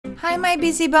Hi my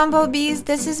busy bumblebees,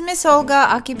 this is Miss Olga,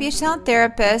 occupational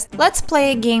therapist. Let's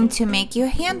play a game to make your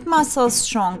hand muscles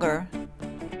stronger.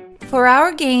 For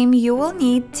our game, you will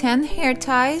need 10 hair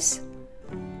ties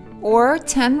or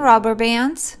 10 rubber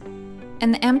bands,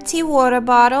 an empty water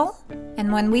bottle,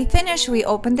 and when we finish, we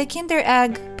open the Kinder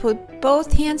Egg, put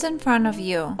both hands in front of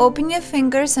you. Open your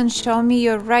fingers and show me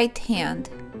your right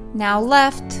hand. Now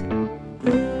left,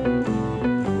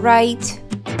 right,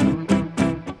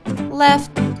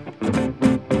 left.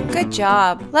 Good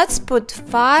job. Let's put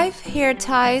 5 hair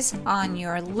ties on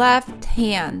your left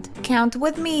hand. Count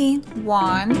with me.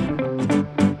 1,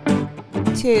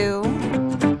 2,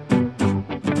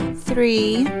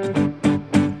 3,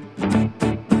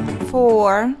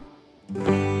 4,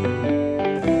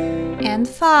 and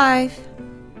 5.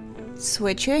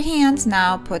 Switch your hands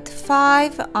now. Put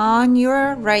 5 on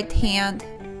your right hand.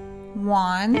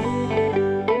 1,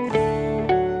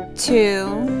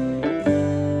 2,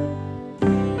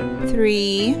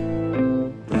 3,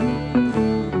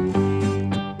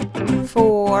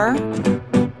 4,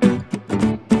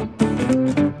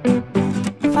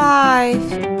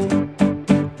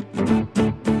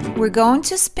 5. We're going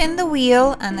to spin the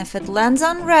wheel, and if it lands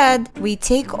on red, we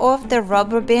take off the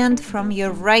rubber band from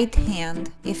your right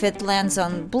hand. If it lands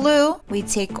on blue, we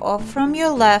take off from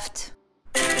your left.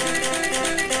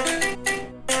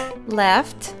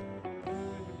 Left.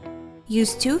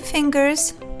 Use 2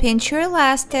 fingers, pinch your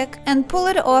elastic, and pull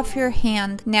it off your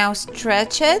hand. Now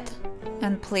stretch it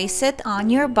and place it on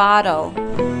your bottle.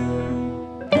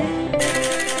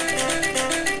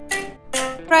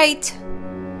 Right.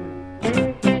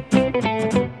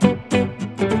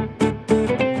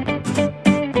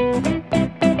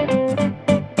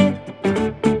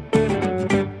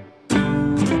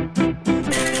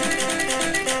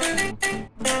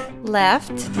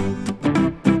 Left.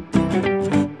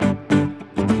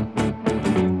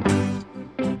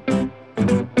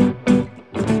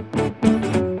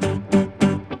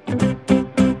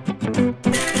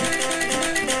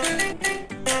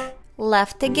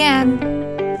 Left again.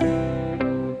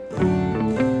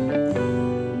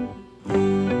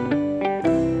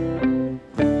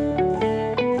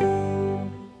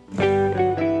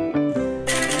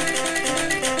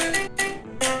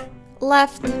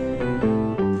 Left.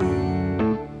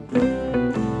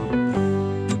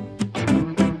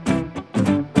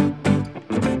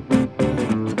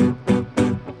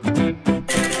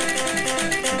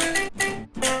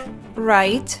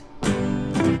 Right.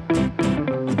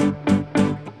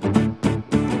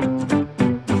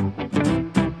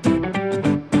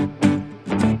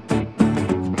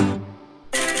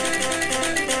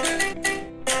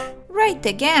 Right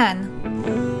again.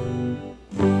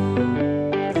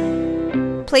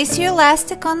 Place your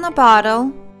elastic on the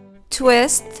bottle,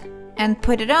 twist, and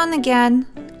put it on again.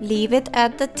 Leave it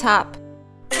at the top.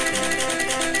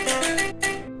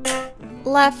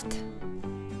 Left.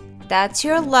 That's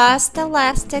your last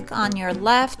elastic on your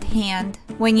left hand.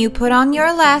 When you put on your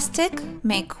elastic,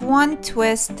 make 1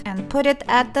 twist and put it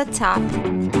at the top.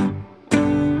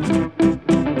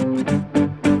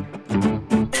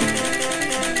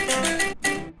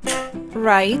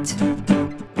 Right.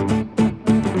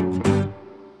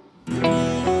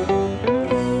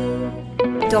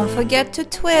 Don't forget to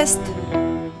twist.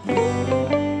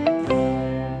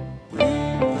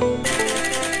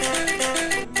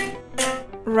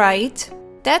 Right.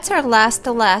 That's our last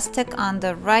elastic on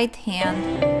the right hand.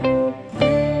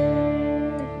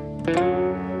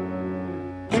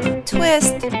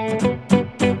 Twist.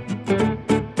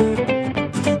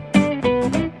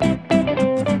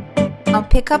 Now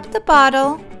pick up the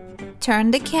bottle,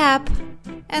 turn the cap,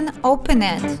 and open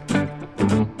it.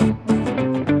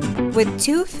 With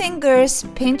 2 fingers,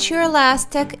 pinch your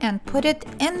elastic and put it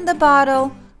in the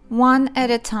bottle, 1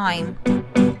 at a time.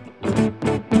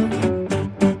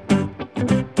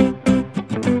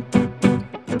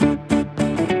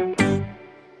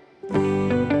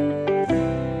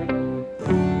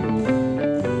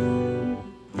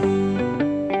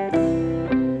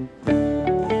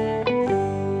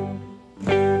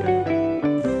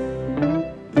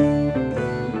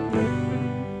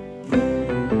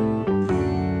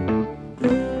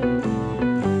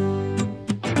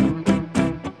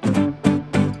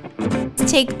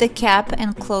 Take the cap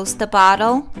and close the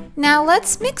bottle. Now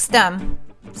let's mix them,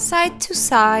 side to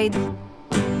side,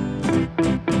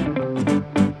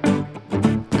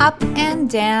 up and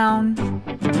down,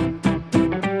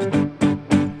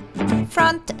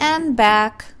 front and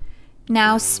back.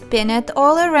 Now spin it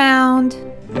all around.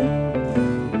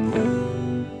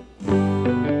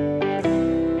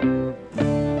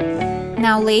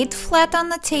 Now lay it flat on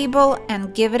the table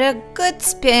and give it a good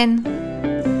spin.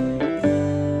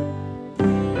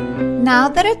 Now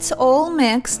that it's all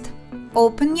mixed,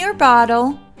 open your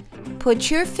bottle, put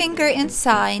your finger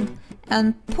inside,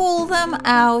 and pull them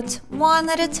out one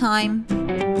at a time.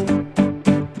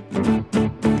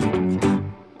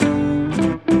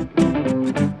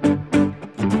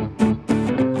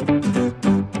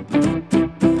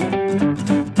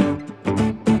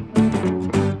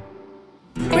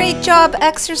 Great job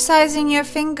exercising your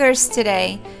fingers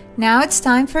today. Now it's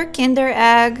time for Kinder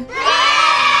Egg.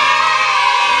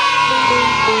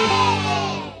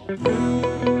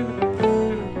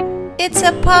 It's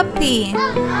a puppy.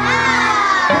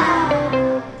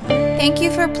 Thank you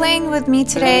for playing with me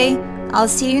today. I'll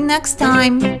see you next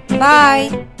time.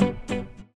 Bye.